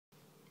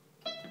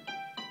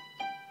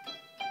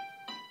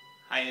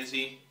Hi,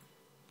 Izzy.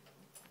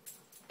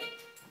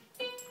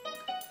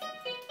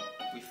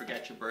 We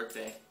forgot your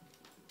birthday.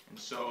 And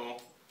so,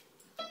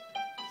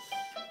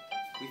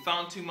 we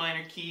found 2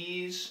 minor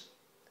keys.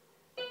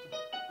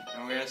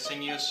 And we're going to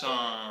sing you a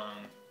song.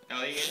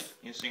 Elliot,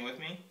 you sing with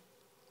me?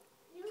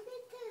 You get to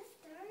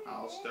start it.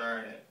 I'll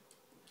start it.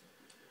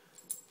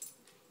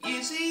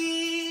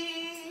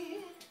 Izzy,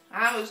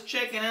 I was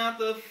checking out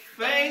the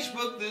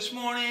Facebook this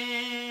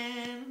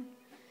morning,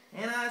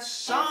 and I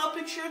saw a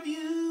picture of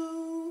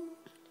you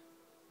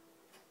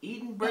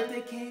eating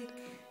birthday cake.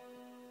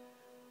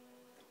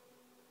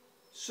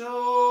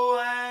 So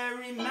I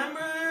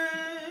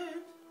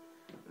remembered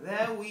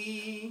that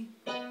we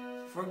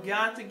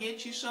forgot to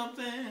get you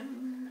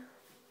something,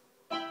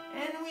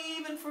 and we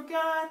even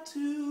forgot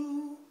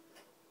to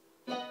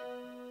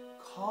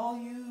call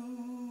you.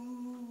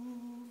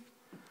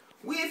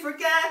 We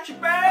forgot your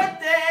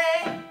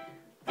birthday,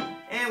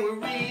 and we're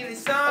really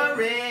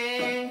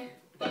sorry.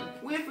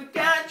 We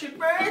forgot your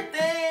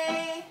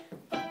birthday,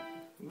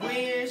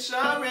 we're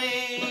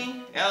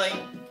sorry. Ellie,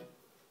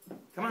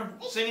 come on,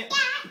 sing it.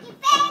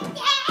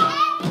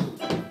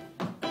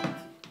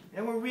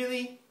 And we're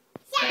really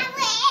sorry.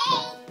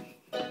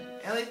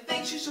 Ellie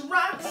thinks she's a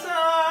rock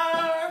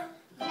star,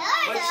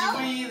 but she No.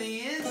 really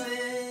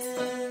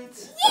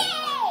isn't.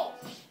 Yay!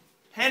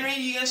 Henry,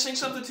 you gonna sing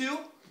something too?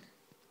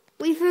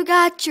 We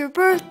forgot your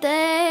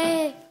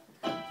birthday.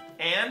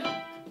 And?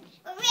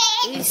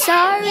 We're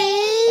sorry.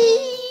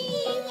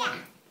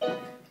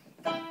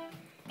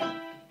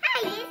 Hi,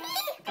 Izzy.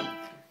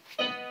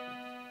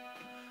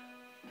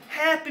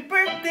 Happy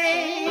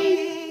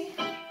birthday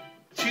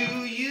to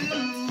you.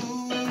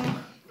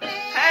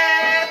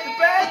 Happy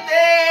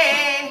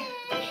birthday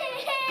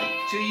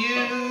to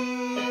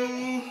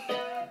you.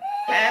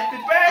 Happy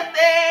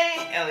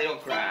birthday. Ellie,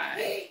 don't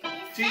cry.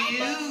 To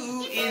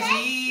you,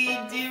 Izzy,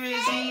 dear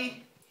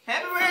Izzy.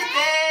 Happy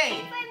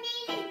birthday For me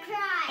to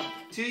cry.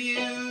 to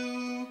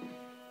you,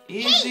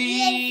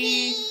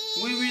 Izzy.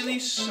 We're really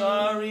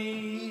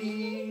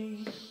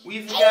sorry.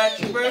 We forgot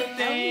your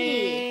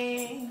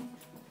birthday.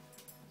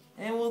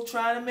 And we'll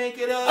try to make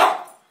it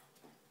up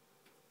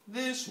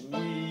this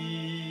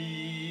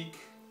week.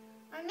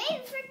 I made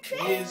it for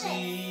Christmas.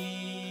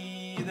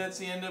 Izzy, that's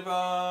the end of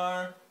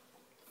our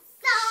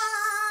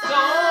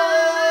Song.